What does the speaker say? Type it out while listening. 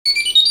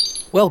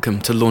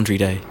Welcome to Laundry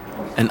Day,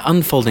 an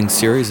unfolding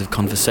series of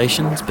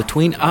conversations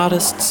between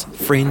artists,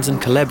 friends and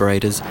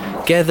collaborators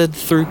gathered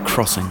through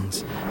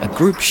Crossings, a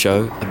group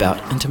show about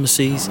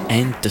intimacies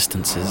and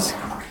distances.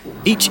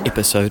 Each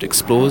episode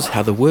explores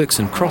how the works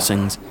in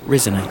Crossings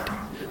resonate,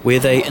 where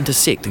they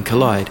intersect and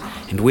collide,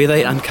 and where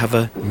they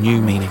uncover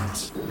new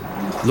meanings.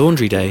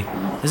 Laundry Day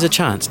is a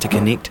chance to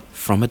connect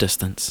from a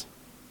distance.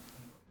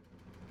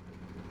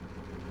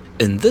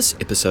 In this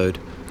episode,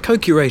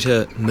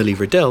 co-curator Millie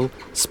Riddell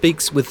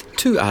speaks with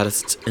two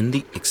artists in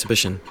the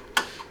exhibition,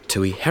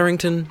 Tui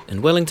Harrington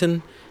in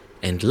Wellington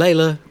and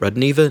Leila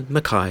Radneva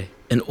Mackay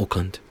in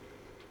Auckland.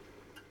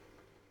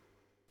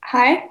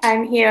 Hi,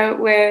 I'm here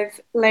with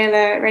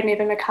Leila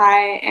Radneva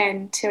Mackay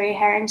and Tui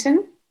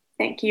Harrington.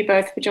 Thank you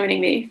both for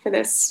joining me for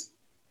this.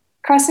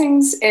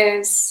 Crossings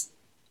is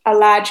a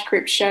large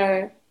group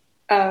show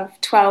of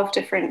 12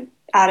 different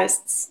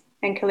artists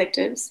and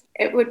collectives.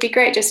 It would be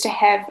great just to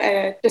have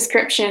a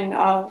description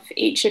of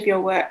each of your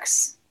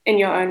works in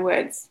your own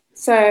words.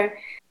 So,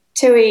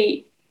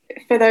 Tui,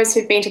 for those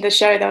who've been to the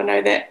show, they'll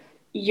know that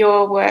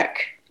your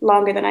work,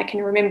 Longer Than I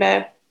Can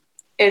Remember,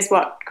 is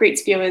what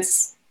greets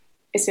viewers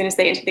as soon as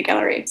they enter the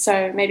gallery.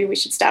 So maybe we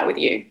should start with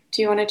you.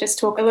 Do you want to just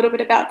talk a little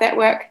bit about that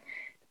work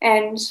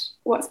and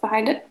what's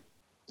behind it?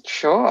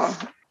 Sure.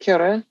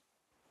 Kia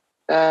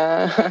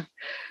ora.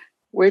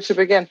 Where to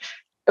begin?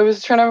 I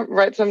was trying to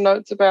write some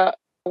notes about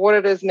what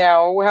it is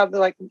now, or how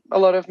a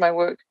lot of my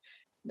work,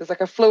 there's like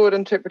a fluid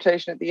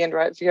interpretation at the end,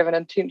 right? So you have an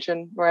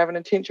intention, or I have an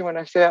intention when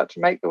I set out to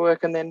make the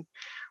work, and then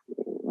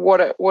what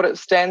it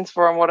stands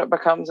for and what it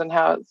becomes and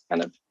how it's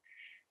kind of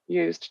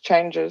used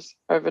changes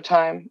over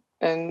time.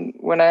 And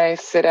when I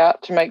set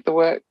out to make the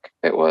work,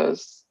 it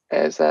was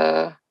as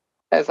a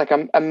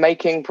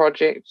making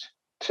project,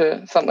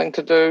 to something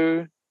to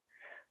do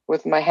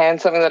with my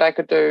hands, something that I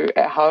could do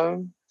at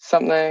home,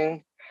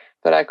 something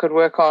that I could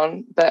work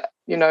on that,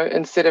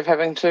 instead of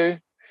having to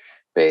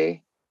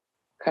be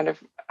kind of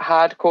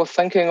hardcore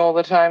thinking all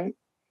the time,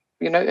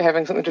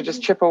 having something to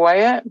just chip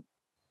away at.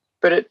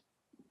 But it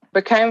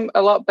became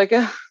a lot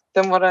bigger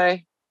than what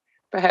I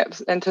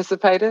perhaps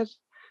anticipated.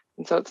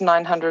 And so it's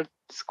 900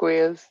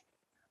 squares,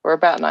 or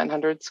about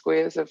 900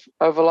 squares of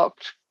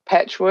overlocked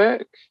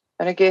patchwork.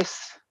 And I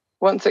guess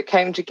once it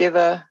came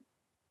together,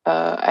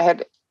 I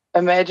had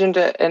imagined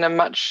it in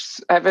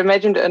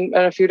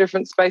a few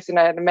different spaces, and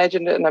I had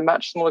imagined it in a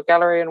much smaller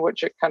gallery in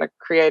which it kind of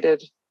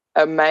created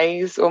a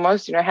maze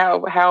almost.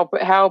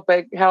 How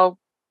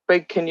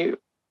big can you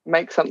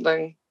make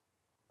something,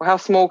 or how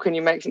small can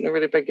you make something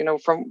really big?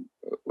 From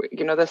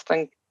this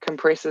thing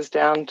compresses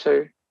down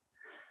to,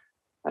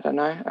 I don't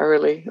know,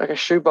 like a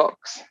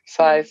shoebox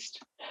sized,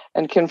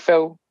 and can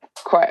feel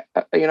quite,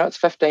 it's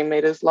 15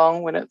 meters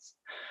long when it's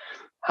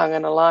hung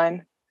in a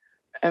line.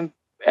 And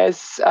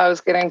as I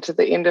was getting to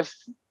the end of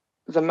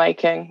the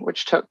making,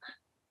 which took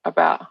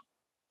about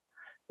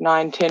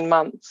 9-10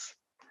 months,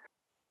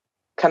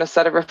 kind of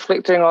started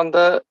reflecting on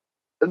the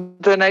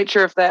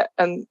nature of that,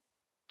 and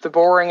the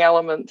boring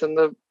elements, and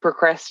the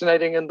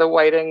procrastinating, and the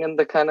waiting, and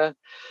the kind of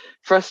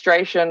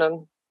frustration.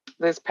 And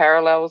there's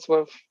parallels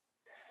with,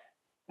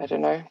 I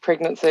don't know,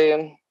 pregnancy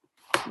and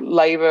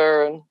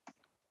labor,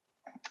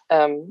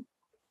 and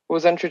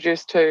was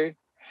introduced to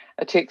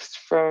a text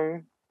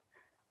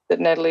that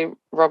Natalie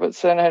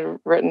Robertson had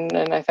written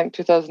in, I think,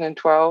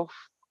 2012,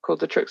 called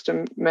The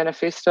Trickster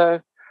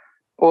Manifesto,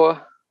 or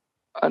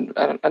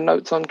a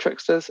Notes on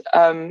Tricksters.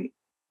 And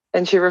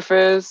she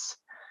refers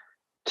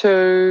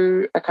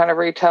to a kind of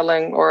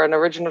retelling, or an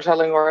original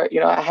telling, or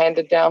a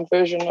handed down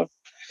version of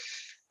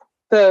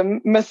the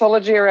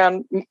mythology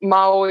around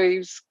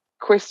Maui's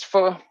quest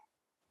for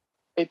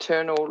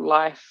eternal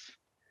life.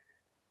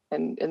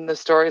 And in the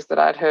stories that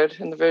I'd heard,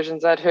 in the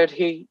versions I'd heard,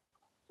 he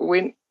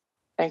went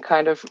and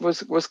kind of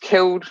was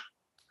killed,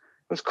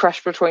 was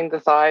crushed between the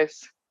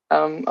thighs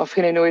of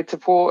Hinenui Te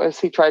Po as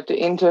he tried to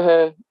enter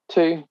her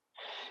to,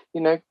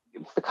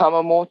 become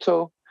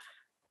immortal,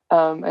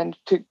 and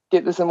to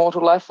get this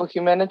immortal life for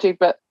humanity.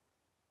 But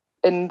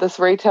in this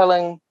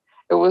retelling,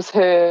 it was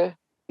her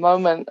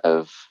moment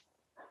of,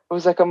 it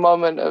was like a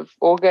moment of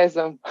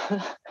orgasm,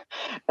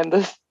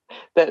 and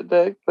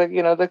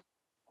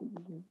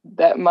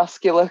that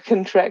muscular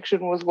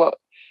contraction was what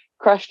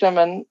crushed him.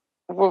 And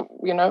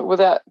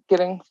without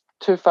getting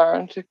too far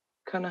into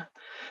kind of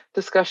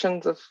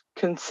discussions of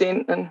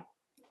consent and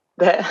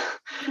that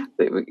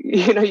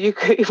you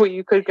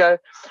could go,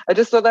 I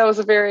just thought that was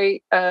a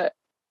very it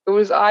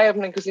was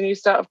eye-opening, because then you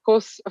start, of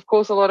course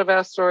a lot of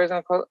our stories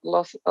and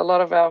a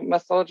lot of our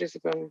mythologies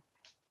have been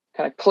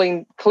kind of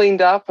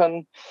cleaned up,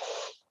 and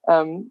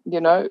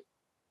the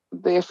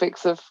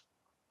effects of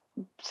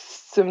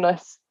some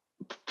nice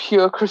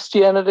pure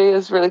Christianity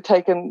has really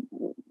taken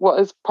what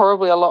is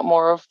probably a lot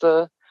more of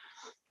the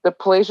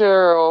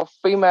pleasure or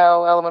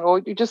female element, or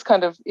you just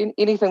kind of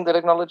anything that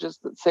acknowledges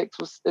that sex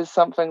is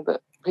something that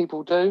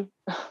people do.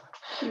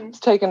 It's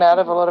taken out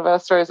of a lot of our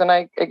stories. And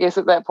I guess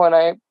at that point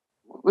I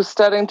was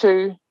starting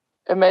to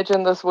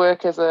imagine this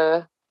work as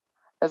a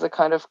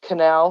kind of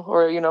canal,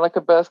 or like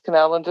a birth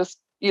canal, and just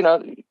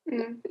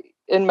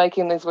in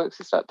making these works,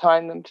 you start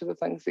tying them to the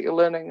things that you're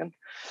learning. And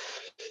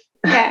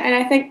yeah, and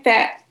I think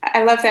that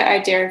I love that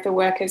idea of the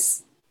work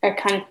as a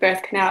kind of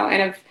birth canal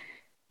and of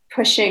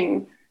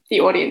pushing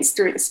the audience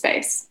through the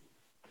space,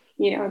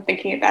 and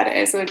thinking about it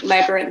as a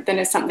labyrinth and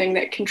as something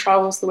that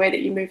controls the way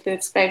that you move through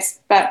the space,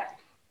 but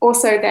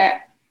also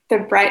that the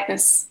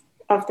brightness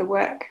of the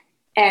work,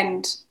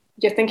 and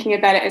you're thinking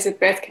about it as a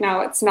birth canal.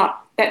 That's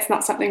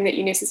not something that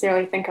you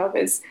necessarily think of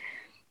as,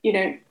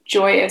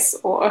 joyous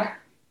or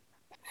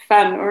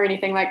fun or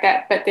anything like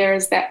that, but there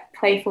is that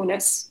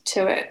playfulness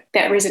to it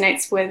that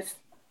resonates with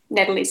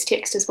Natalie's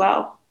text as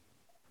well,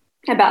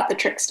 about the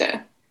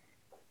trickster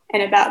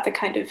and about the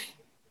kind of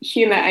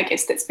humor, I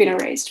guess, that's been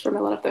erased from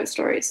a lot of those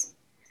stories.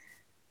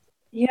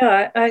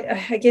 Yeah,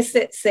 I guess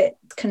that's that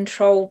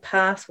control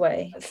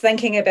pathway,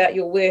 thinking about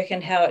your work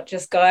and how it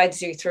just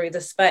guides you through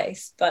the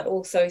space, but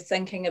also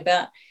thinking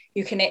about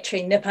you can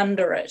actually nip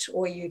under it,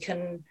 or you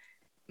can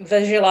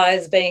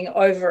visualize being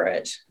over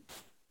it.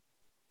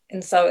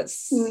 And so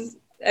it's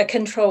a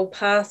control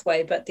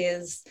pathway, but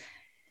there's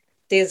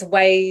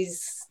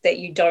ways that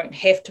you don't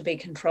have to be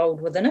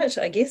controlled within it,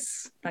 I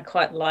guess. I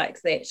quite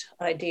like that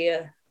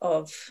idea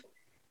of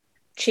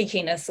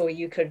cheekiness, or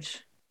you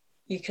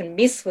can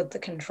mess with the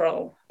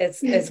control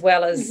as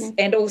well as,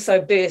 and also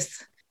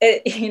birth,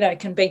 it,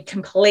 can be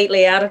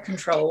completely out of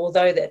control,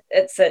 although that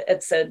it's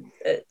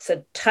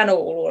a tunnel,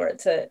 or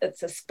it's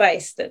a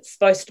space that's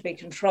supposed to be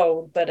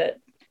controlled, but it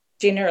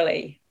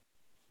generally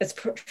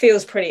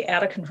feels pretty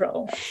out of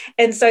control.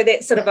 And so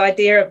that sort of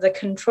idea of the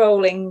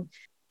controlling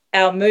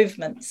our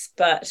movements,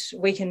 but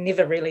we can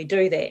never really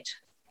do that.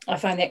 I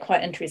find that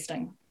quite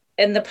interesting.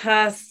 In the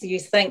path you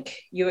think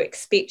you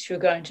expect you're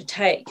going to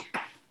take,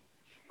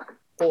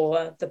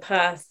 or the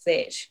path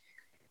that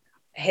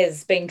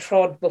has been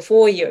trod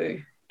before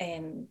you,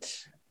 and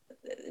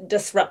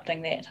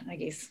disrupting that, I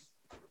guess.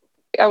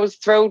 I was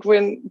thrilled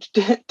when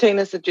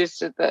Tina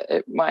suggested that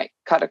it might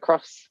cut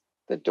across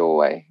the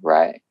doorway,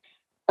 right?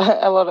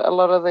 A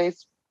lot of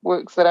these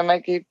works that I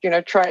make,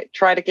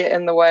 try to get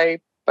in the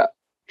way, but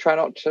try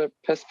not to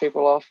piss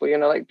people off,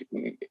 or,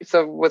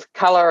 so with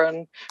color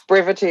and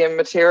brevity and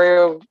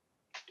material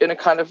in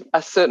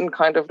a certain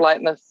kind of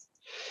lightness,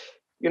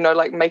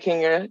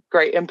 making a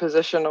great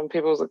imposition on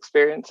people's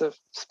experience of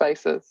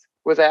spaces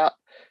without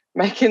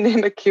making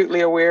them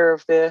acutely aware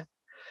of that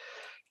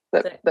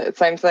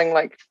same thing,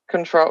 like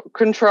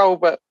control,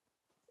 but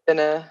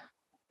in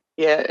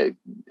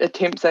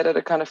attempts at it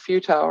are kind of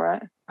futile,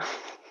 right?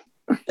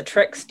 The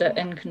trickster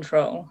in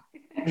control.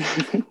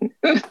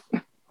 I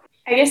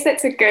guess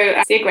that's a good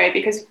segue,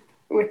 because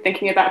we're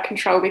thinking about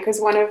control, because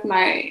one of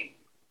my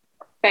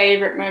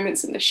favorite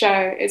moments in the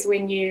show is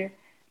when you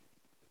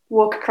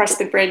walk across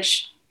the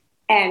bridge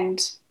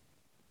and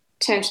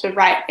turn to the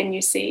right and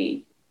you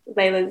see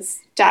Layla's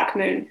dark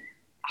moon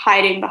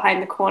hiding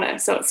behind the corner.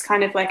 So it's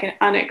kind of like an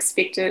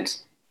unexpected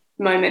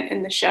moment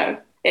in the show.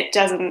 It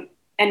doesn't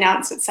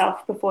announce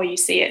itself before you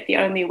see it. The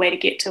only way to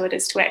get to it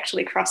is to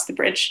actually cross the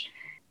bridge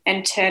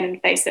and turn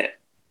and face it,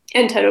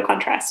 in total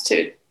contrast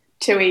to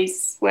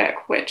Tui's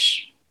work,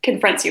 which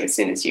confronts you as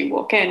soon as you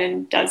walk in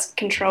and does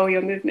control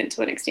your movement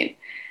to an extent.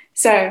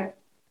 So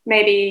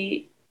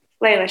maybe,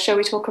 Layla, shall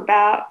we talk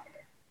about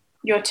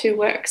your two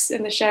works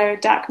in the show,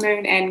 Dark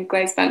Moon and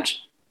Glazed Bunch?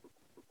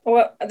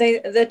 Well,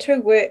 the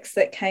two works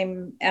that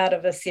came out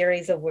of a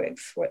series of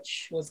works,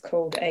 which was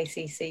called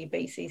ACC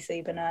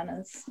BCC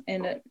Bananas,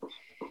 and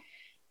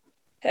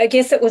I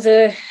guess it was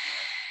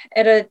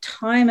at a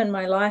time in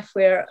my life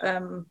where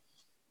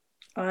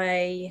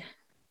I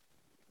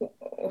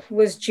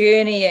was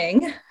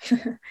journeying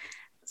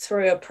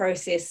through a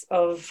process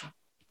of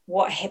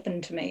what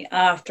happened to me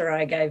after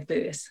I gave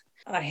birth.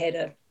 I had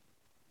a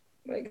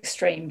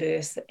extreme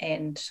birth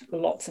and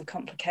lots of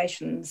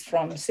complications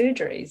from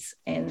surgeries,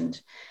 and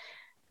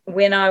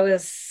when I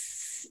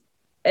was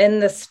in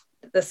this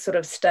sort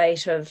of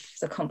state of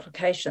the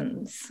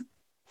complications,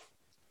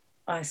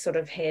 I sort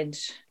of had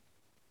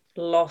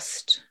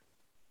lost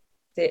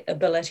the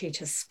ability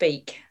to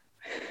speak.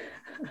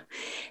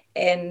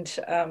 And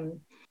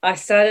I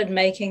started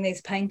making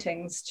these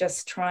paintings,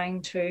 just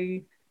trying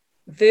to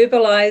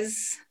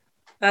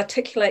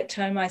articulate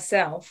to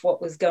myself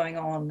what was going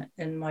on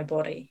in my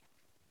body.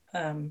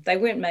 They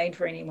weren't made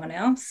for anyone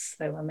else.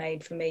 They were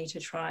made for me to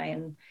try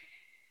and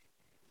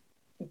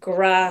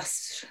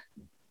grasp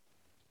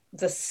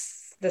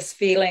this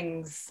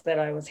feelings that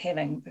I was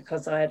having,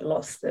 because I had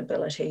lost the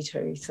ability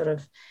to sort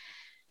of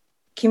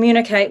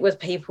communicate with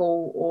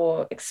people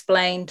or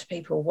explain to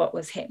people what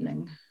was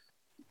happening.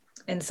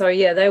 And so,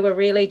 they were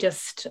really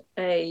just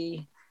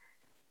a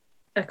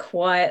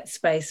quiet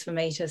space for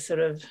me to sort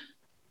of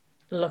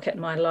look at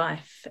my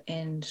life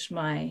and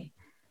my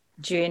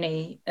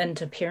journey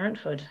into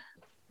parenthood.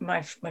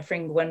 My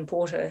friend Gwen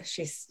Porter,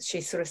 she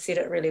sort of said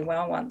it really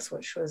well once,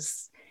 which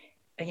was,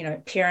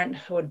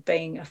 parenthood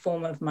being a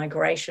form of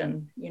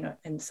migration,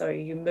 and so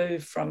you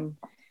move from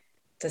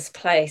this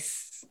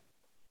place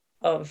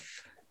of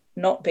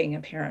not being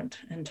a parent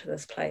into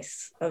this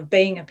place of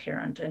being a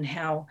parent, and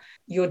how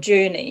your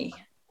journey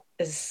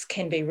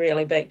can be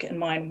really big, and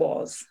mine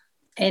was.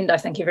 And I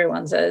think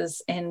everyone's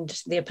is, and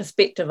their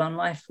perspective on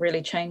life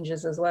really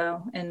changes as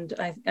well. And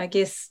I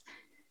guess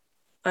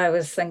I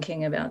was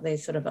thinking about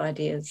these sort of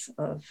ideas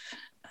of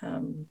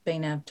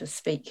being able to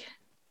speak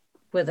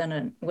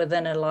within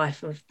a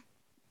life of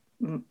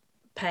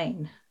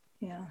pain.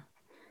 Yeah.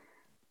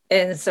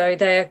 And so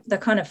they're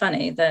kind of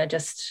funny. They're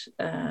just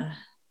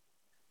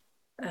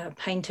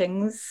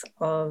paintings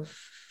of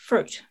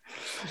fruit,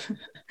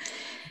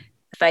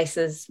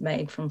 faces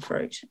made from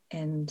fruit.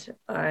 And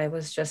I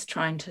was just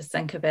trying to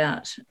think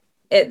about,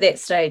 at that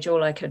stage,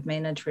 all I could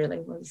manage really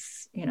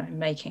was,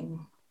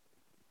 making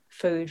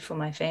food for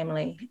my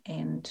family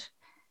and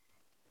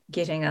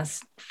getting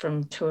us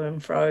from to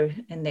and fro,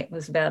 and that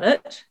was about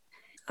it.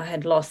 I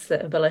had lost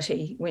the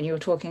ability, when you were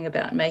talking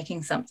about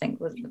making something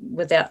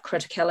without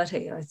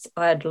criticality,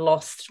 I had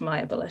lost my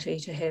ability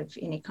to have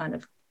any kind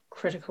of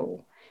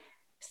critical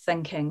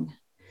thinking.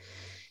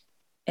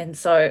 And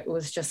so it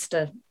was just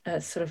a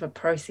sort of a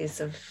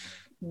process of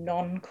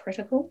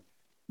non-critical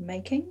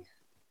making.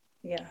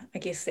 Yeah, I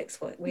guess that's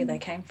where they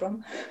came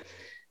from.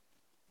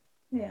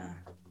 Yeah.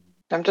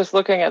 I'm just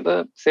looking at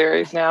the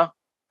series now.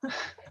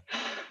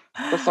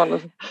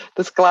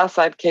 This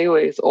glass-eyed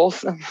kiwi is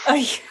awesome. Oh,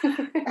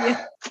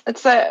 yeah.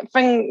 It's that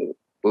thing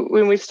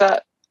when we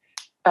start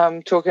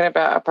talking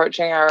about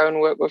approaching our own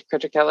work with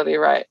criticality,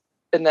 right?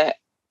 In that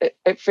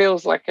it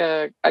feels like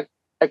a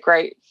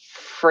great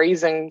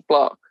freezing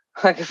block.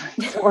 Like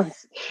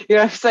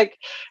it's like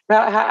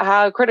about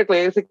how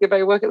critically I think about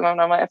your work at the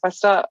moment. I'm like, if I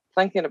start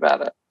thinking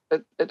about it,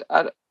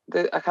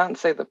 I can't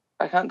see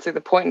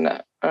the point in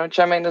it. Which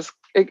I mean is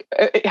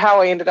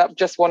how I ended up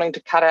just wanting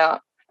to cut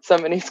out so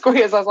many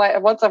squares. I was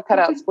like, once I've cut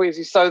out squares,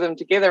 you sew them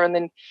together, and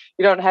then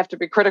you don't have to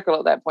be critical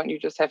at that point. You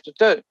just have to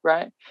do,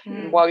 right?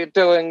 And while you're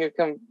doing, you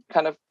can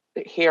kind of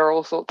hear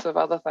all sorts of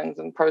other things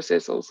and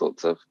process all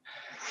sorts of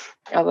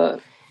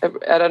other.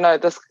 I don't know. I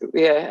guess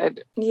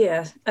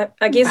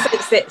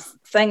it's that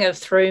thing of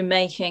through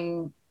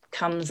making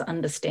comes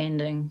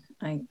understanding.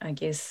 I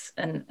guess,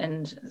 and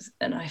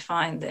I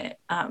find that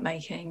art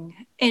making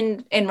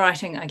and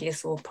writing, I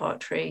guess, or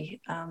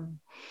poetry,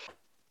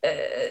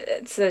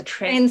 it's a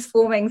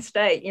transforming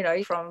state,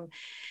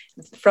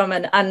 from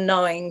an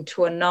unknowing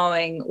to a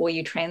knowing, or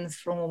you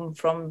transform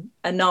from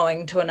a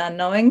knowing to an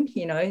unknowing.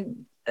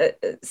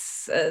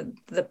 It's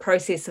the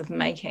process of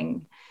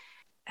making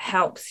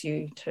helps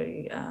you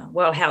to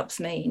helps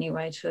me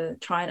anyway to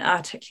try and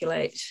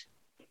articulate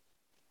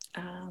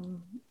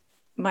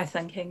my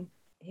thinking.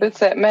 It's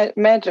that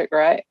magic,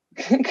 right?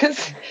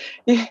 Because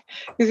you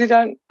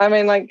don't, I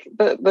mean, like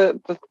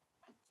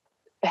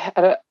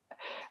I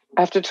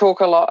have to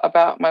talk a lot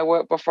about my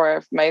work before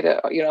I've made it.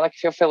 Like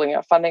if you're filling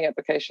out funding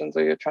applications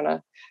or you're trying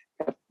to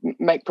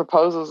make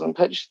proposals and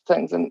pitch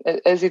things, and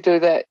as you do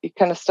that, you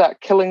kind of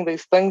start killing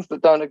these things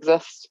that don't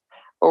exist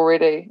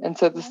already. And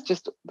so this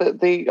just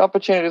the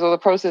opportunities or the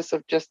process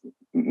of just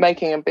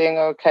making and being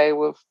okay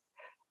with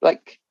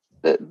like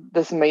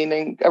this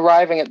meaning,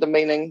 arriving at the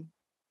meaning,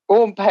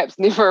 or perhaps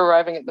never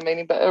arriving at the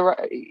meaning, but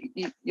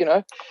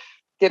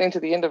getting to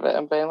the end of it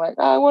and being like,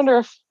 I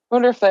wonder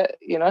if that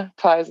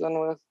ties in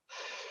with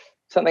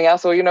something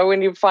else, or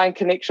when you find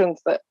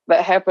connections that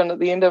happen at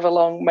the end of a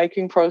long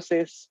making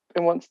process,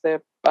 and once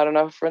they're, I don't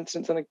know, for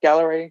instance, in a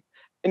gallery,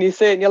 and you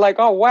see it and you're like,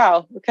 oh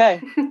wow, okay,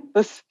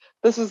 this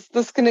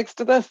connects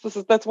to this.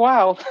 That's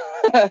wild.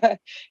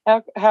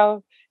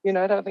 how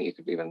I don't think you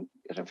could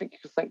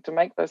think to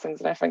make those things,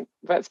 and I think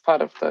that's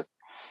part of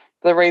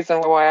the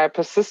reason why I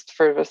persist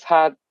through this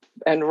hard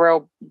and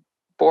real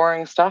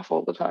boring stuff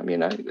all the time.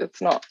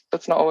 It's not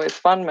always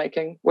fun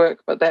making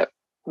work, but that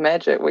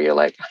magic where you're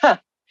like,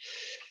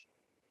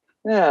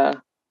 yeah,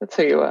 that's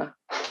who you are.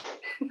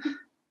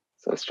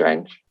 So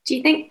strange. Do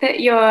you think that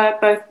your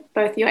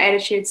both your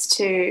attitudes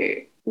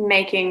to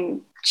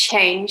making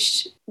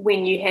changed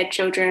when you had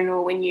children,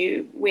 or when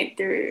you went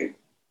through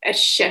a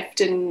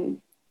shift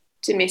in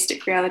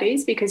domestic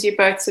realities? Because you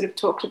both sort of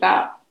talked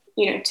about,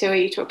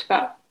 Tui, you talked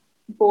about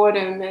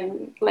boredom,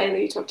 and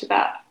Layla, you talked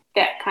about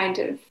that kind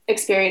of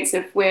experience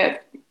of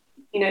where,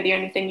 the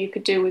only thing you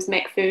could do was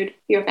make food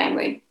for your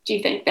family. Do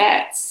you think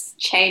that's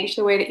changed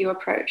the way that you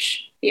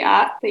approach the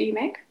art that you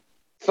make?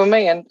 For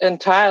me,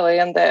 entirely.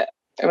 And that,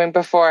 I mean,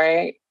 before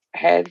I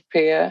had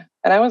Pia,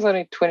 and I was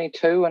only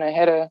 22 when I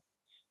had her,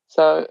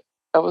 so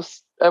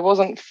I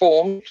wasn't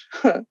formed,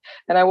 and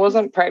I was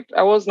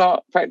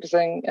not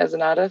practicing as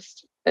an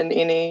artist in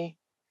any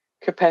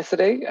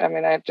capacity. I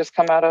mean, I had just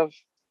come out of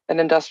an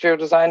industrial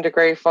design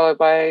degree followed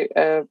by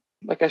a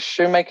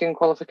shoemaking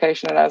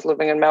qualification, and I was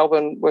living in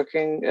Melbourne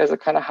working as a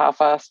kind of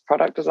half-assed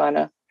product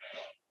designer,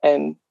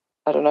 and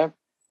I don't know,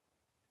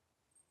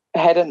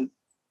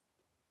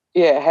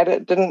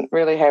 didn't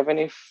really have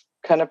any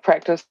kind of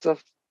practice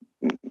of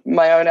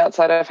my own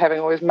outside of having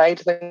always made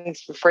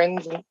things for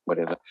friends and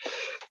whatever.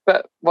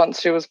 But once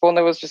she was born,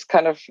 there was just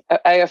kind of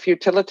a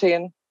futility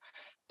in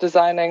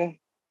designing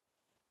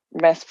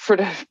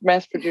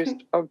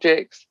mass-produced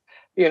objects.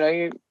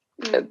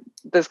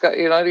 There's got,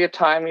 your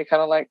time, you're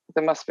kind of like,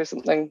 there must be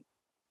something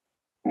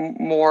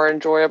more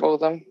enjoyable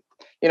than,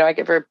 I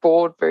get very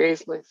bored very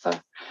easily. So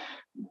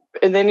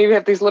and then you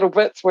have these little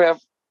bits where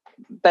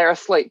they're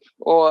asleep,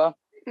 or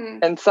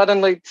and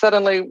suddenly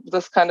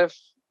this kind of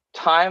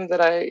time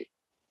that I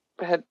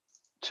had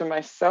to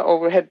myself,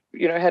 or had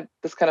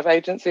this kind of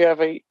agency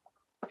over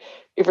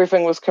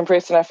everything, was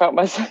compressed, and I felt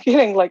myself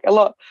getting like a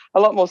lot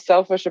more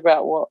selfish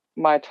about what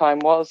my time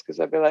was, because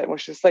I'd be like, well,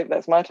 she's asleep,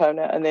 that's my time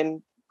now, and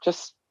then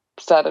just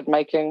started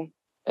making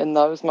in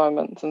those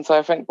moments. And so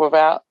I think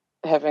without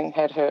having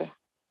had her,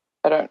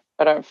 I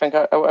don't think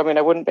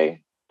I wouldn't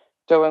be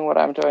doing what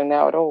I'm doing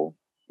now at all.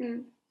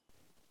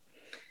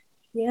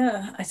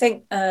 Yeah, I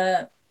think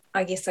I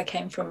guess I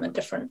came from a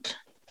different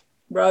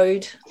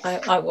road.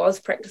 I was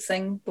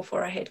practicing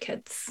before I had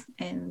kids,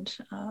 and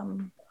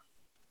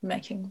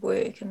making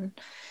work and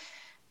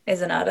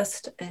as an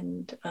artist,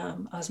 and I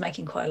was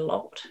making quite a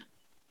lot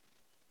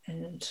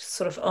and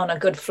sort of on a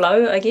good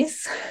flow, I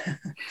guess.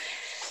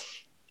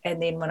 And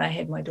then when I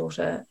had my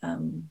daughter,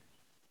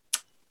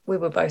 we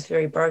were both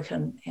very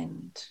broken,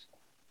 and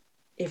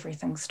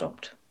everything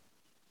stopped.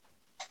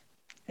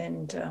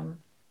 And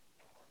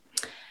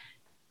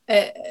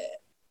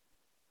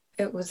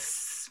it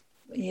was,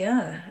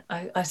 yeah,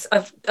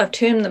 I've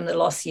termed them the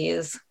lost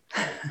years.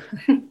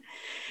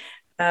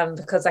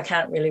 Because I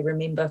can't really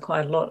remember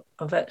quite a lot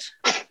of it.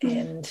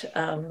 And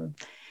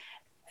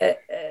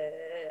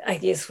I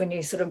guess when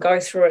you sort of go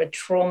through a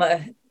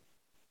trauma,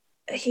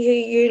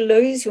 you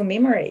lose your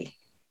memory.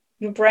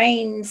 Your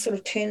brain sort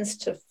of turns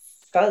to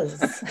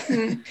fuzz.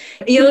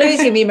 You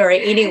lose your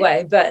memory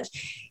anyway, but,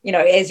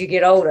 as you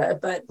get older,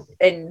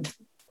 and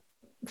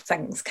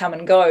things come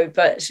and go.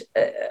 But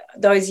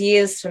those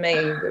years for me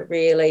were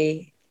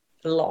really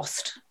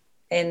lost.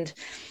 And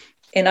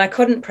I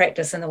couldn't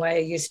practice in the way I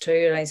used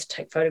to. And I used to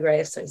take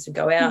photographs. I used to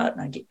go out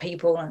and I'd get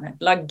people and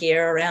I'd lug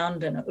gear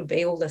around, and it would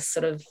be all this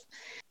sort of,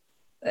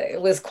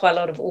 it was quite a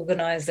lot of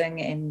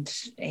organising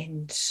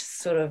and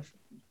sort of,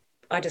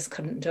 I just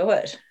couldn't do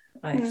it.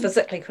 I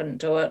physically couldn't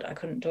do it. I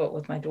couldn't do it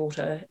with my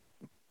daughter.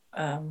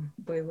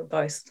 We were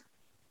both,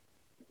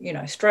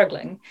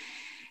 struggling.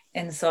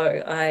 And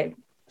so I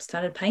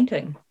started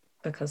painting,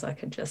 because I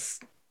could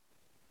just,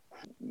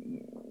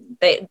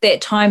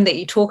 that time that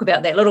you talk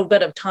about, that little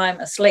bit of time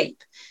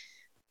asleep,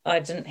 I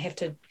didn't have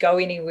to go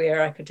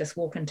anywhere. I could just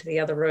walk into the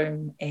other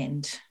room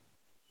and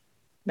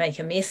make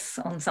a mess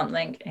on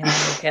something and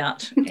walk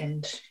out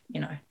and,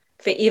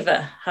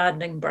 forever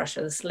hardening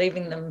brushes,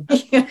 leaving them,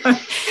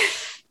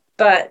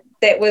 But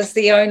that was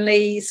the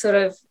only sort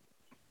of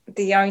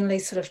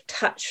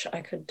touch I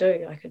could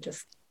do. I could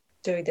just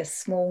do this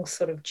small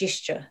sort of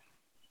gesture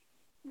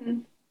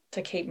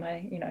to keep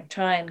my,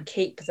 try and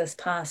keep this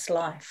past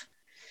life,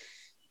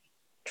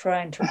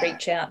 trying to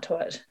reach out to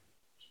it.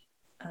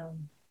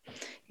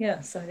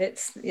 So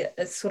it's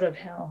sort of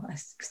how I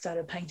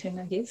started painting,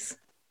 I guess.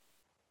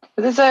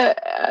 There's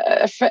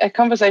a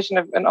conversation,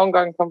 an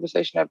ongoing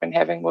conversation I've been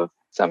having with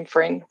some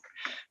friend.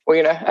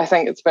 Well, I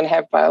think it's been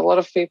had by a lot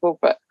of people,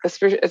 but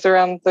especially it's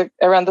around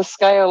the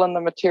scale and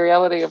the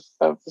materiality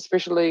of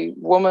especially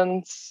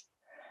women's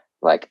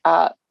like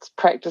art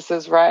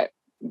practices, right?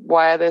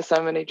 Why are there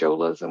so many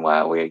jewelers, and why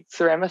are we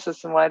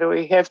ceramicists, and why do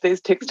we have these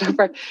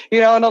textile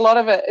and a lot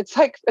of it, it's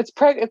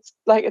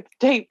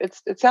deep.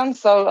 It sounds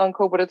so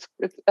uncool, but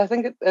I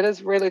think it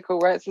is really cool,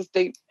 right? It's this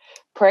deep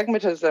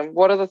pragmatism.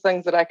 What are the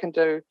things that I can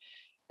do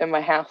in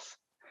my house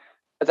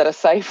that are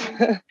safe,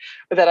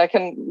 that I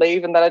can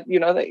leave, and that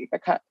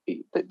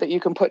that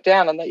you can put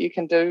down, and that you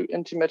can do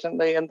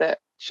intermittently, and that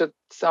should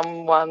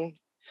someone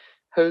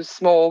who's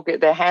small get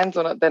their hands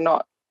on it, they're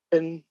not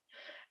in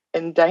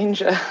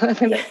danger. I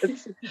mean,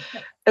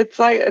 it's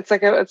like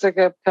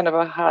a kind of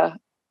a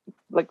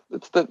like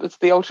it's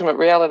the ultimate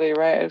reality,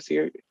 right?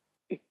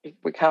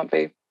 We can't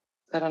be,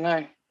 I don't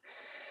know,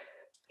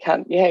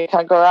 you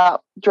can't go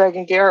out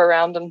dragging gear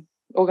around and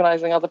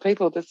organising other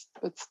people.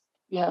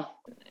 Yeah.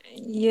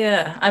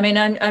 I mean,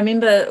 I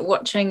remember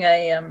watching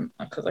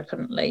because I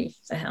couldn't leave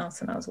the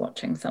house, and I was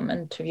watching some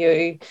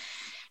interview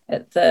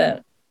at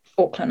the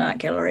Auckland Art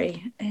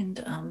Gallery, and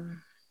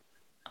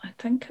I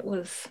think it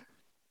was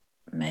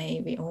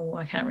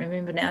I can't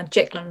remember now,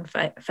 Jacqueline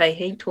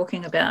Fahey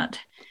talking about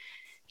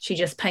she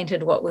just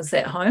painted what was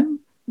at home,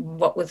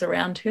 what was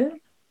around her.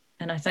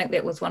 And I think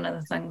that was one of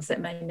the things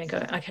that made me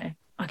go, okay,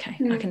 I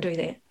can do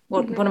that.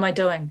 What am I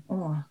doing?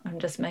 Oh, I'm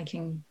just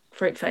making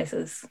fruit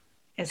faces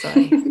as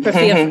I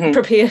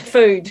prepare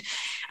food.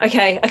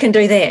 Okay, I can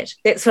do that.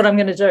 That's what I'm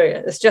going to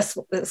do.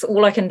 It's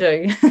all I can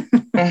do.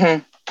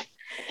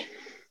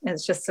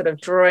 It's just sort of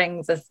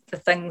drawing the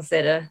things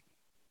that are,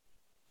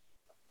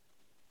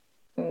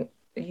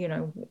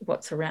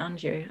 what's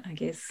around you, I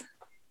guess.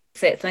 It's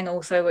that thing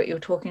also what you were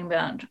talking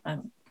about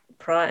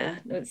prior.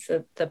 It's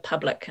the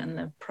public and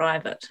the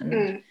private,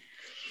 and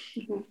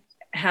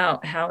how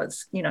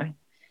it's,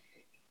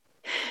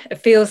 it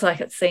feels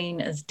like it's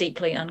seen as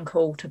deeply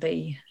uncool to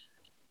be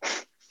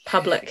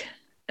public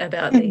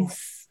about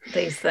these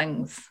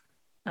things.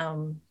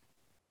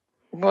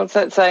 What's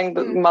that saying,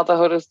 that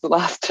motherhood is the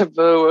last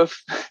taboo of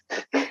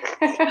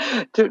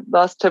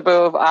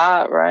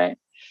art, right?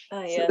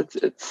 Oh, yeah.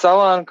 It's so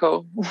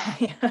uncool.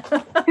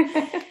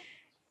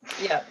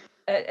 Yeah.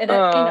 and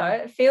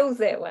it feels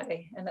that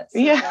way, and it's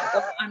like,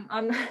 well,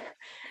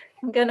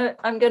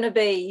 I'm gonna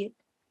be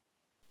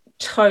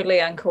totally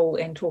uncool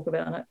and talk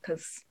about it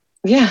because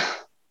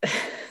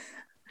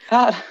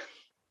hard.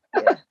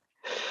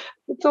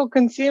 It's all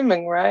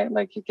consuming, right?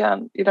 Like you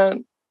don't.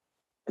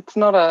 It's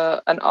not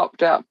an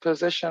opt-out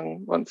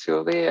position once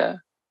you're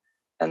there.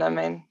 And I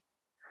mean,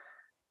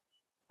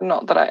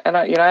 not that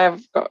I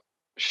have got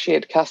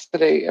shared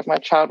custody of my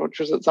child, which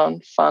was its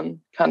own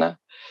fun kind of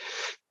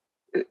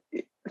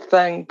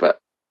thing. But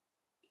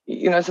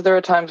so there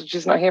are times when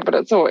she's not here, but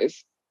it's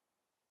always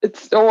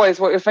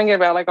what you're thinking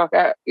about. Like,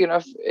 okay,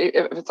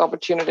 if it's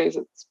opportunities,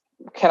 it's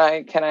can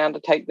I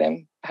undertake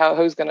them?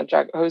 Who's going to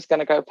juggle? Who's going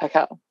to go pick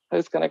up?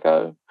 Who's going to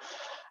go?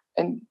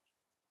 And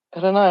I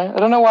don't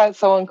know why it's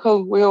so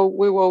uncool. We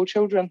were all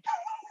children.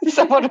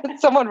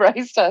 someone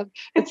raised us.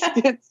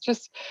 It's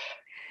just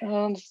I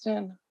don't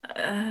understand.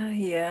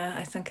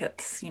 I think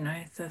it's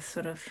the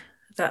sort of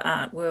the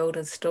art world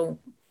is still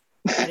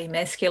pretty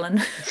masculine.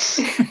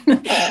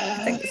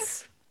 I think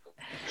it's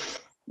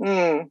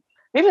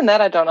even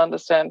that I don't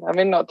understand. I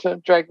mean, not to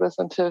drag this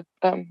into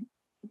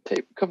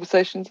deep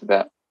conversations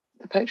about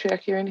the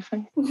patriarchy or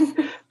anything.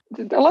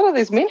 A lot of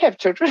these men have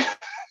children.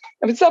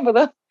 I mean, some of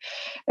them,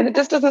 and it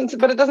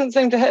doesn't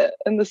seem to hit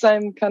in the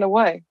same kind of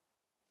way.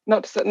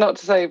 Not to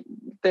say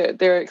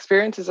their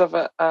experiences of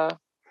it are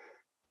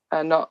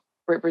not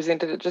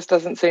represented. It just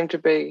doesn't seem to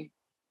be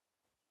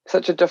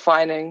such a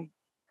defining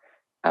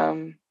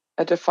kind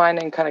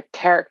of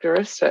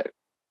characteristic.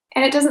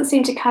 And it doesn't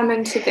seem to come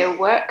into their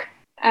work.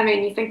 I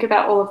mean, you think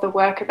about all of the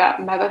work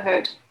about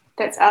motherhood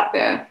that's out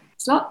there.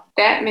 It's not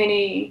that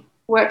many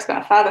works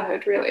about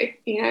fatherhood, really.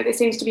 There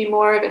seems to be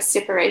more of a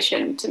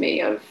separation to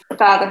me of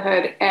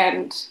fatherhood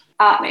and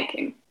art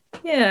making.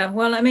 Yeah,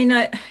 well, I mean,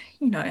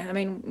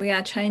 we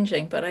are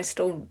changing, but I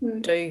still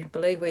do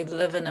believe we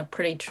live in a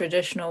pretty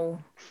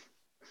traditional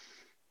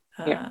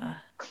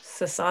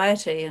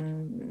society,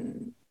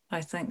 and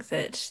I think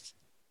that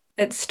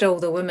it's still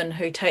the women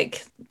who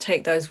take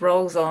those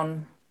roles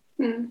on,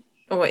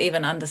 or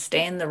even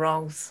understand the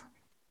roles,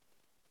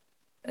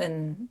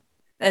 and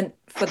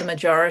for the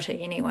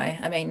majority anyway.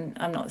 I mean,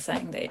 I'm not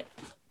saying that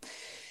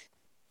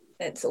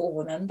it's all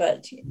women,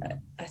 but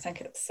I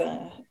think it's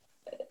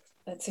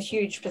a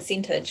huge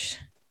percentage.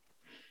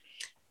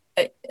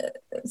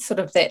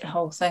 Sort of that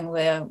whole thing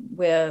where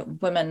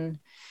women,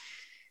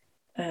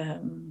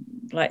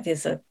 like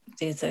there's a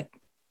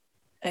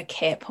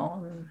cap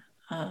on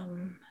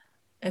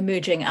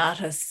emerging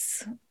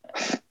artists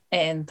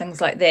and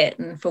things like that,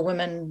 and for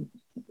women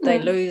they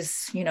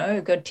lose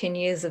a good 10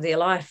 years of their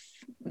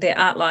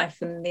art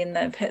life, and then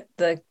they've hit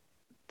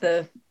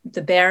the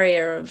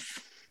barrier of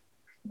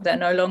they're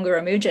no longer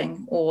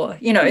emerging, or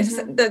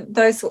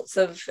those sorts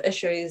of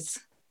issues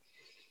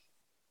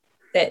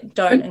that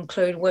don't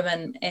include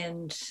women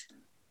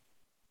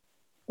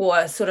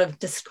or sort of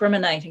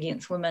discriminate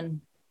against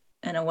women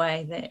in a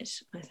way that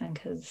I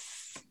think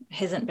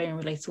hasn't been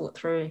really thought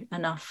through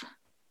enough,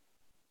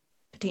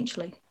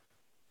 potentially.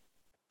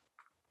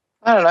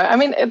 I don't know. I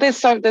mean, there's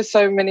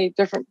so many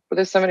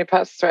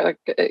parts, right? Like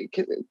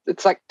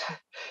it's like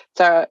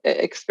our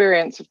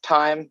experience of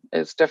time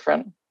is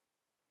different.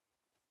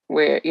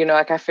 Where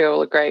like I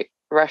feel a great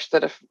rush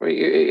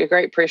a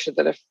great pressure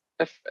that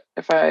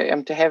if I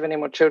am to have any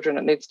more children,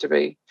 it needs to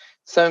be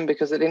soon,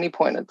 because at any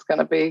point it's going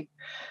to be.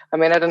 I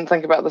mean, I didn't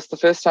think about this the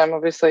first time.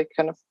 Obviously,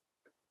 kind of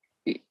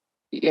you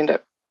end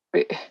up,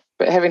 but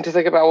having to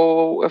think about,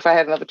 well, if I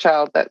had another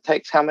child, that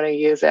takes how many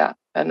years out,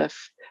 and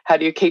how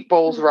do you keep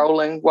balls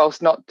rolling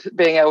whilst not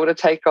being able to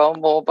take on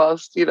more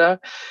buzz, and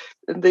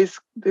these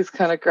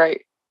kind of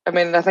great. I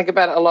mean, I think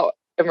about it a lot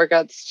in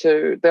regards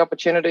to the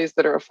opportunities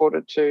that are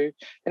afforded to,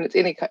 and it's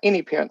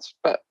any parents,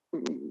 but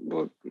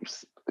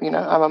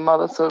I'm a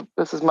mother, so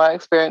this is my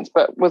experience,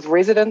 but with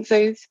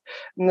residencies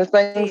and the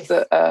things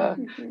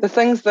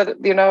that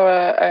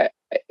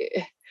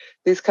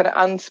these kind of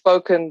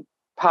unspoken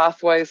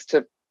pathways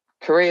to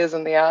careers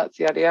in the arts,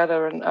 yada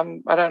yada, and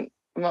I'm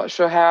not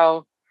sure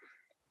how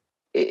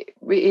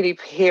any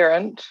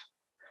parent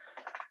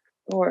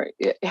or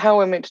how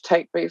we're meant to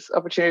take these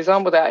opportunities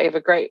on without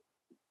ever great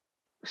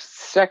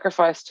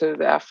sacrifice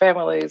to our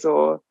families,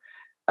 or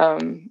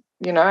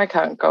I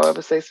can't go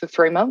overseas for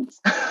 3 months.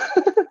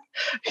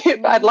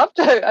 I'd love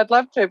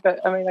to, but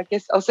I mean, I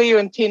guess I'll see you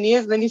in 10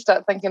 years, and then you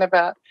start thinking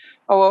about,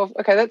 oh well,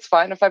 okay, that's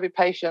fine if I be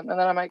patient. And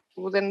then I'm like,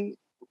 well, then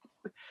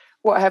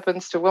what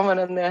happens to women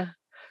in their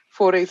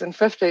 40s and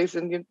 50s,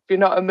 and you're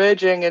not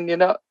emerging, and you're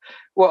not,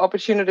 what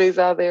opportunities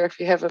are there if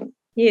you haven't?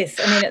 Yes,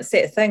 I mean, it's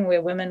that thing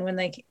where women, when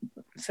they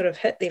sort of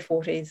hit their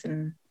 40s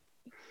and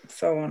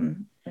so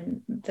on,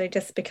 and they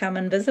just become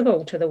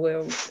invisible to the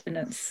world, and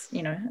it's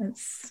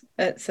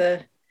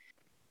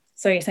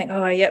so you think,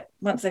 oh yep,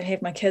 once I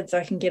have my kids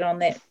I can get on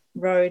that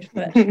road,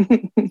 but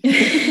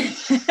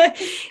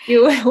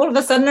you all of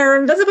a sudden are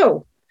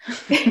invisible.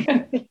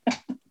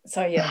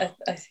 So yeah,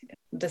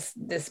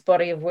 this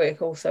body of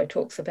work also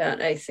talks about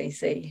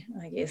ACC,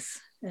 I guess,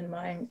 in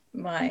my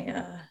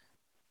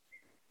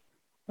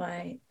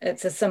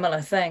it's a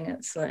similar thing.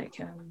 It's like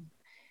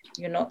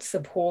you're not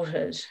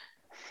supported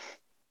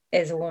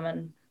as a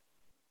woman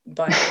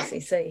by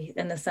ACC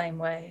in the same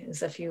way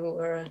as if you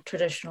were a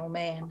traditional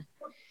man.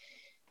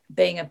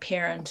 Being a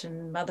parent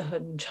and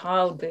motherhood and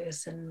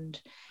childbirth and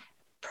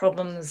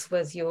problems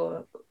with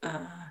your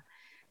your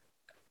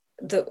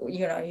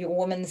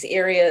women's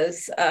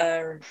areas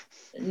are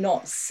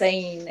not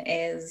seen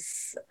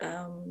as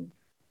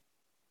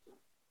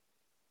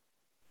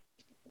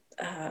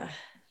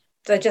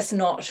they're just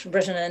not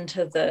written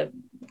into the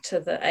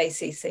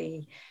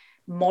ACC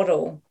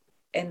model,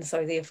 and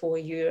so therefore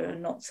you're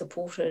not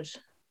supported.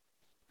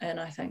 And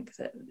I think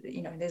that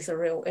there's a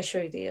real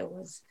issue there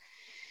with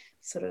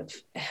sort of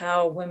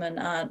how women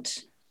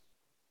aren't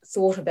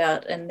thought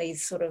about in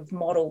these sort of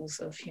models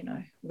of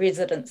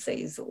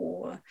residencies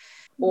or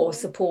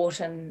support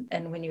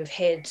and when you've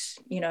had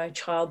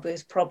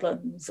childbirth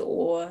problems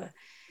or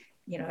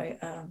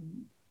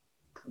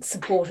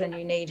support and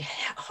you need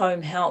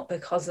home help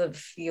because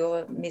of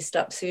your messed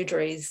up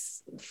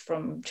surgeries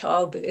from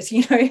childbirth,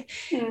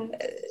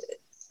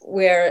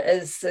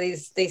 whereas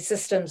these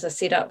systems are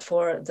set up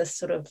for this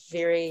sort of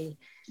very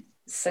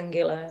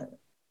singular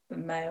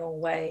male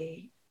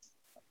way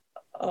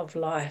of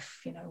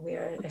life,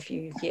 where if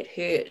you get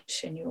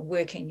hurt and you're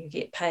working, you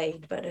get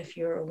paid, but if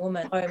you're a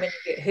woman home and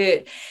you get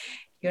hurt,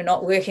 you're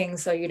not working,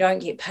 so you don't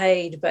get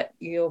paid, but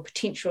your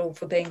potential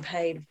for being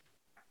paid,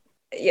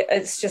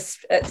 it's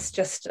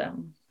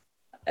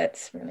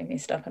really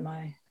messed up in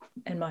my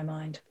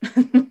mind.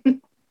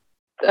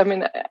 I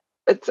mean,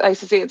 it's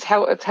ACC, it's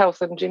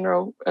health in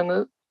general,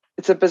 and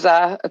it's a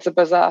bizarre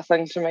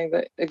thing to me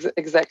that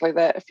exactly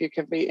that. If you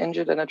can be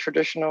injured in a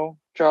traditional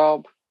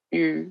job,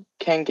 you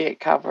can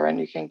get cover and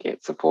you can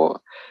get support,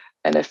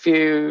 and if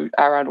you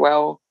are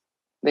unwell,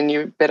 then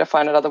you better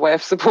find another way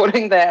of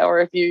supporting that.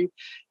 Or if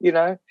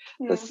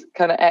this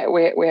kind of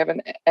we have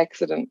an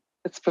accident,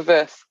 it's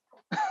perverse.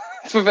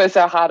 It's perverse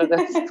how hard it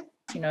is.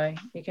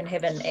 You can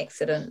have an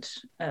accident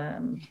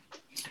on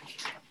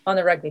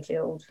the rugby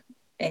field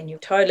and you're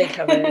totally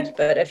covered,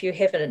 but if you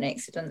have an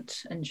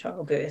accident in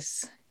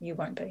childbirth, you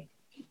won't be.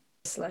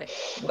 It's like,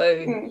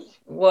 whoa,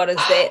 what is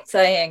that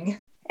saying?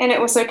 And it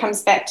also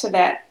comes back to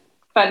that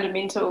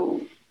fundamental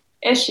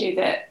issue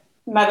that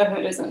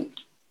motherhood isn't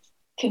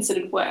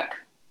considered work.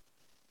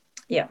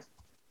 Yeah.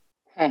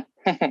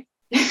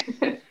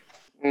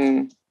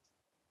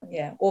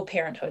 Yeah, or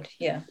parenthood.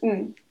 Yeah.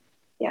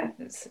 Yeah.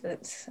 It's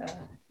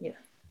yeah.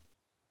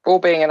 Or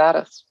being an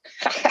artist.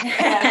 For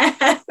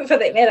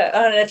that matter.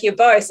 And if you're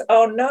both,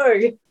 oh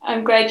no.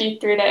 I'm glad you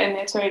threw that in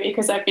there too,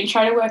 because I've been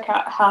trying to work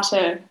out how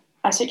to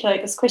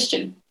articulate this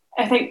question.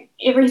 I think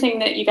everything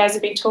that you guys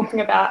have been talking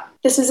about,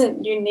 this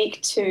isn't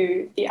unique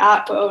to the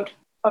art world,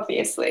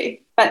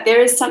 obviously, but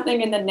there is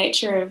something in the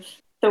nature of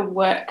the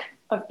work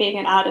of being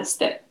an artist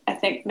that I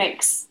think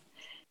makes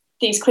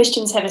these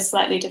questions have a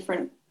slightly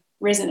different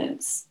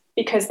resonance,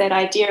 because that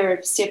idea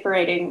of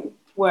separating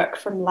work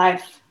from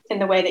life in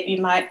the way that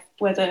you might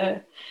with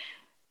a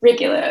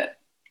regular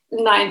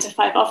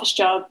 9-to-5 office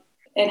job,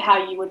 and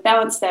how you would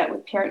balance that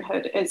with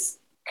parenthood is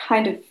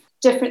kind of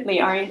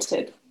differently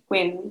oriented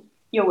when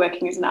you're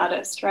working as an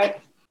artist, right?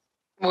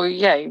 Well,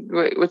 yeah,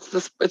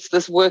 it's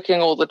this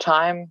working all the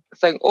time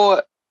thing.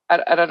 Or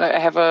I don't know, I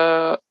have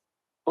a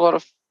lot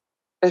of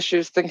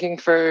issues thinking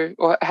through,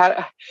 or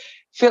I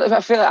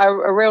feel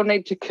a real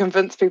need to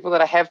convince people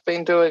that I have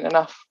been doing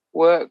enough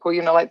work, or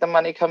like the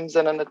money comes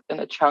in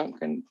a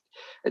chunk, and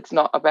it's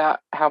not about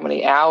how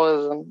many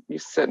hours, and you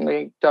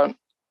certainly don't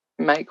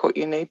make what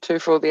you need to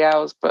for all the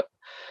hours, but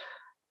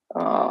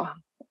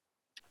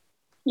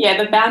yeah,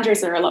 the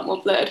boundaries are a lot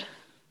more blurred.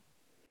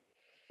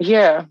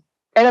 Yeah,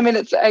 and I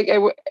mean,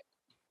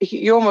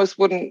 you almost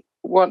wouldn't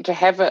want to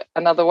have it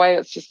another way.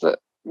 It's just that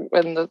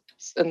in the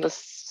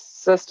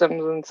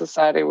systems and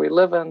society we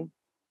live in,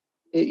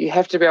 you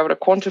have to be able to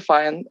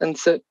quantify and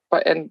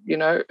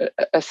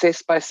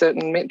assess by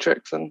certain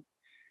metrics, and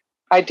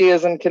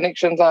ideas and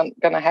connections aren't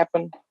going to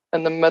happen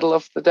in the middle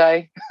of the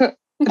day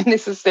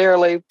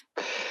necessarily.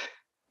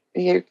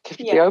 You have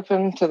to be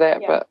open to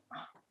that, but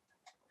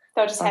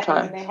they'll just happen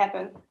when they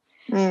happen.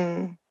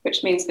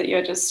 Which means that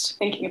you're just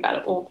thinking about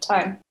it all the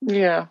time.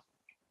 Yeah.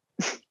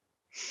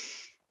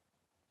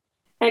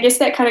 I guess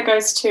that kind of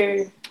goes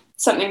to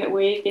something that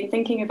we've been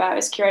thinking about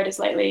as curators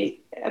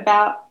lately,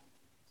 about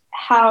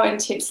how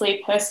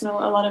intensely personal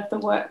a lot of the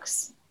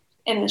works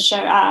in the show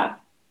are,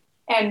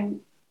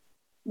 and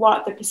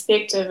what the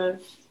perspective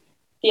of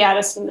the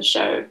artist in the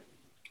show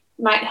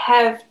might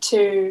have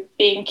to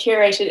being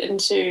curated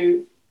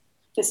into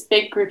this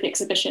big group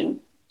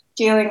exhibition,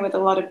 dealing with a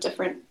lot of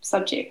different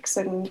subjects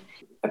and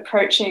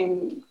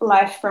approaching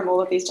life from all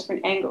of these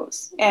different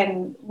angles,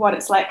 and what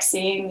it's like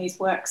seeing these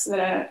works that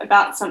are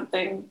about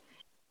something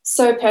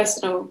so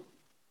personal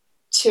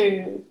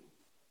to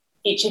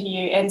each of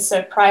you and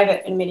so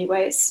private in many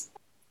ways,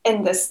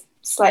 in this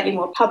slightly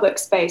more public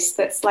space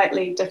that's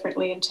slightly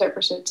differently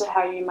interpreted to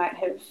how you might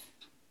have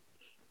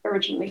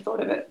originally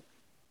thought of it.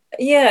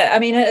 Yeah, I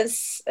mean,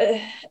 it's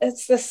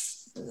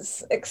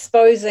this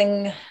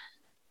exposing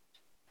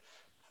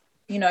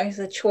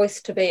the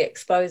choice to be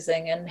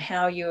exposing and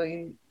how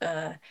you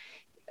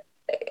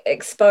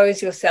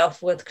expose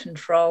yourself with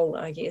control,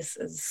 I guess,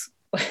 is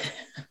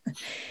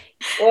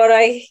what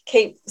I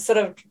keep sort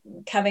of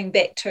coming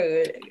back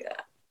to.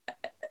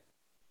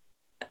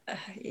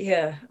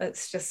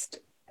 It's just,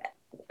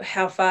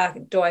 how far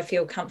do I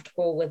feel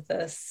comfortable with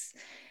this?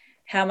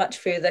 How much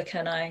further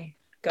can I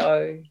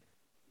go?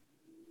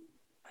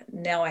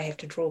 Now I have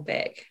to draw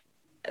back.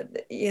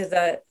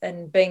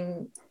 And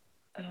being,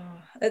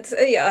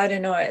 I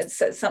don't know,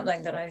 it's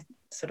something that I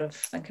sort of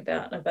think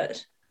about a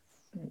bit,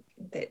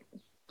 that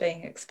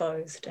being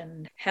exposed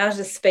and how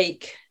to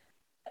speak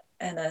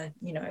in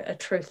a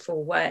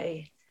truthful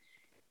way,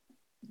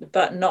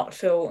 but not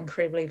feel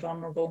incredibly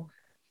vulnerable,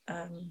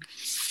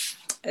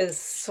 is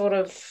sort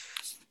of,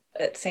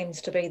 it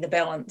seems to be the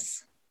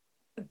balance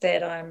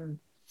that I'm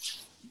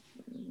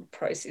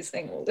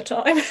processing all the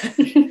time.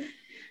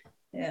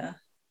 Yeah,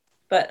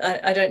 but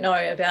I don't know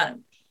about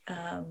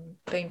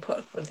being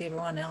put with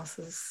everyone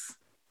else's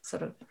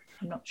sort of,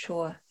 I'm not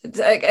sure.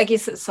 I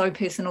guess it's so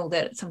personal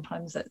that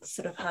sometimes it's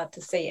sort of hard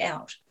to see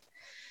out.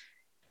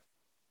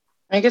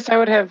 I guess I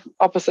would have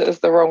opposite is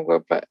the wrong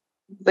word, but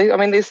there's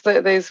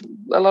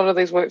a lot of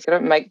these works, I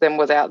don't make them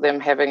without them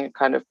having a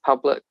kind of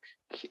public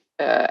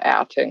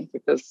outing,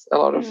 because a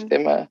lot of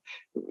them are,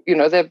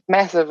 they're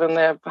massive and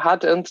they're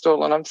hard to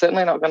install, and I'm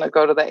certainly not going to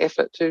go to that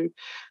effort to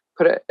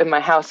put it in my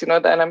house,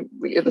 and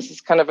this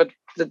is kind of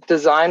the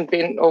design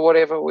bent or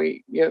whatever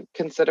you're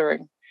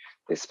considering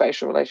these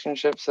spatial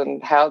relationships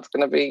and how it's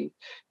going to be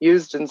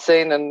used and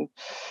seen,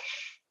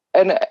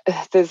 and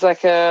there's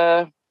like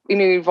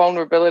any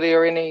vulnerability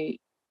or any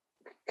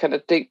kind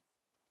of deep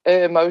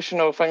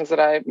emotional things that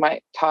I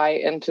might tie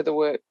into the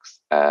works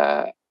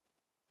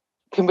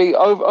can be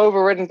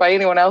overridden by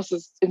anyone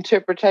else's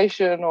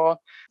interpretation, or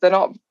they're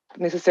not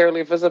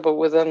necessarily visible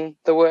within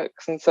the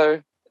works, and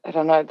so I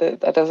don't know,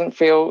 that doesn't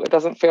feel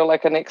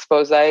like an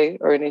expose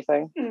or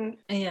anything.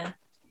 Yeah.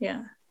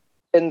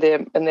 In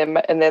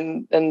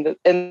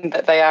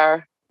that they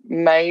are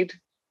made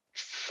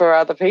for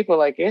other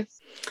people, I guess.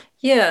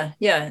 Yeah.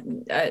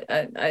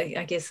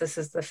 I guess this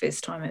is the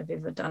first time I've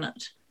ever done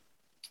it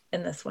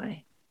in this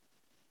way.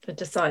 I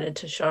decided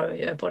to show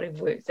a body of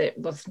work that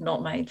was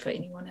not made for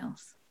anyone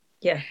else.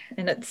 Yeah,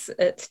 and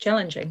it's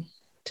challenging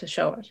to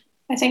show it.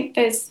 I think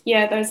there's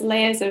those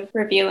layers of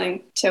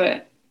revealing to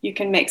it. You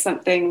can make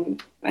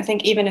something, I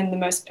think even in the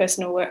most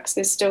personal works,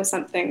 there's still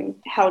something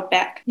held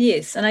back.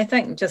 Yes, and I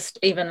think just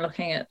even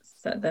looking at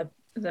the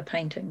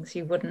paintings,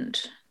 you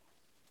wouldn't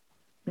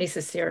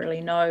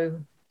necessarily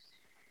know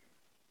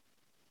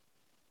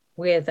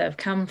where they've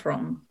come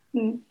from.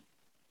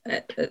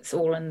 It's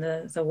all in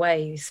the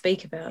way you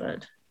speak about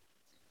it.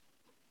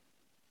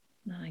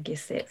 And I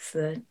guess that's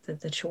the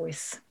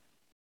choice.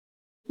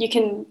 You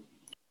can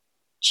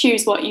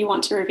choose what you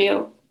want to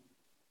reveal,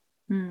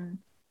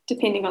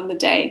 depending on the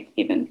day,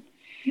 even.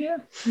 Yeah.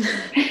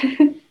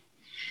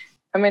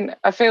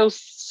 I feel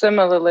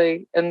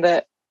similarly in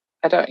that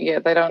I don't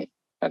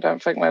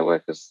think my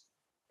work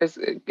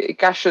it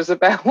gushes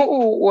about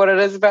what it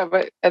is about,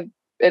 but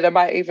it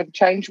might even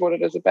change what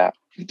it is about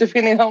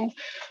depending on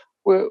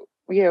where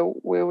we are,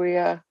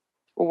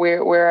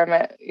 or where I'm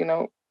at.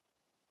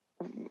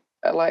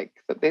 I like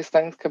that these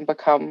things can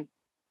become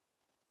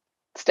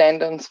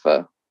stand-ins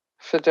for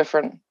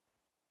different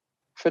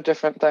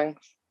things.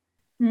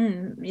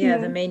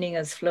 The meaning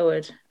is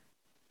fluid.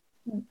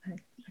 I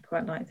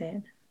quite like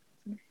that.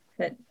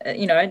 That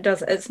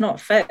it's not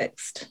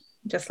fixed,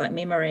 just like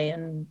memory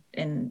and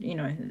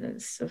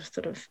it's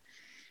sort of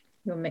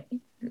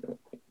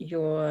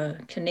your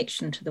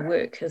connection to the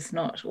work is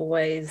not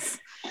always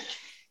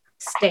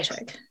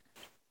static.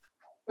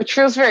 Which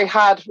feels very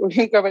hard when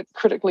you go back to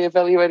critically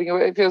evaluating it.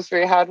 It feels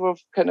very hard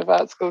with kind of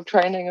art school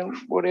training and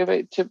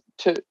whatever to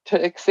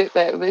accept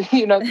that,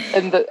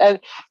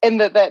 and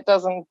that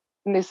doesn't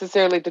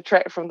necessarily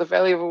detract from the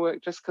value of a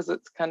work just because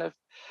it's kind of,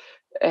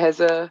 it has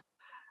a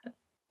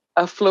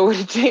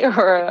fluidity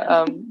or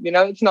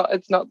it's not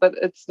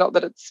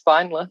that it's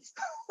spineless.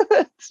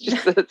 It's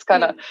just that it's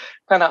kind of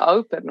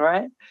open,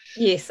 right?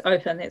 Yes,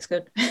 open. That's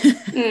good.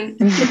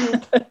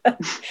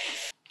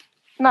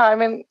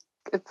 No,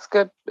 it's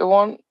good. I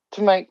want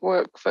to make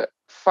work that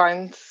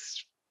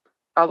finds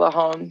other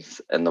homes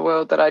in the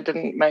world that I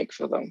didn't make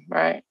for them,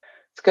 right?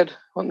 It's good. I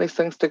want these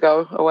things to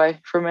go away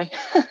from me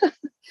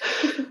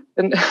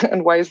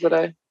in ways that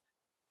I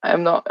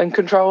am not in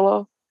control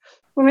of.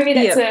 Well, maybe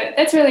that's a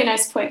really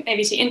nice point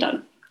maybe to end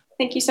on.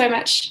 Thank you so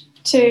much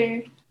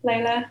to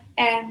Layla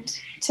and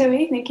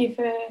Tui. Thank you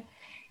for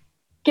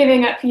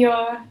giving up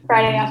your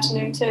Friday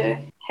afternoon to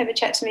have a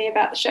chat to me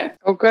about the show.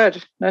 Oh,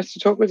 good. Nice to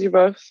talk with you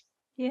both.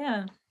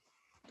 Yeah.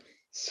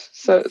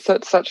 So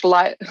such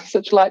light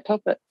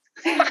topic.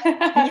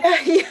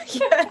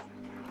 Yeah.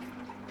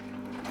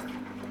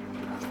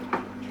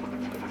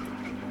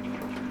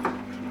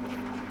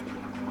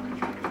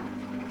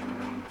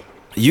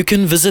 You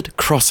can visit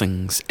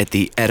Crossings at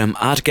the Adam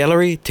Art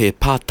Gallery Te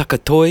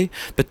Pātakatoi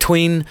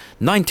between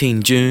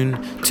 19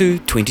 June to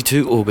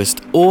 22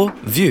 August, or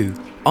view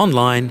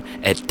online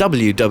at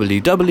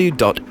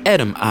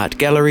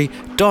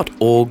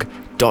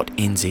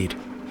www.adamartgallery.org.nz.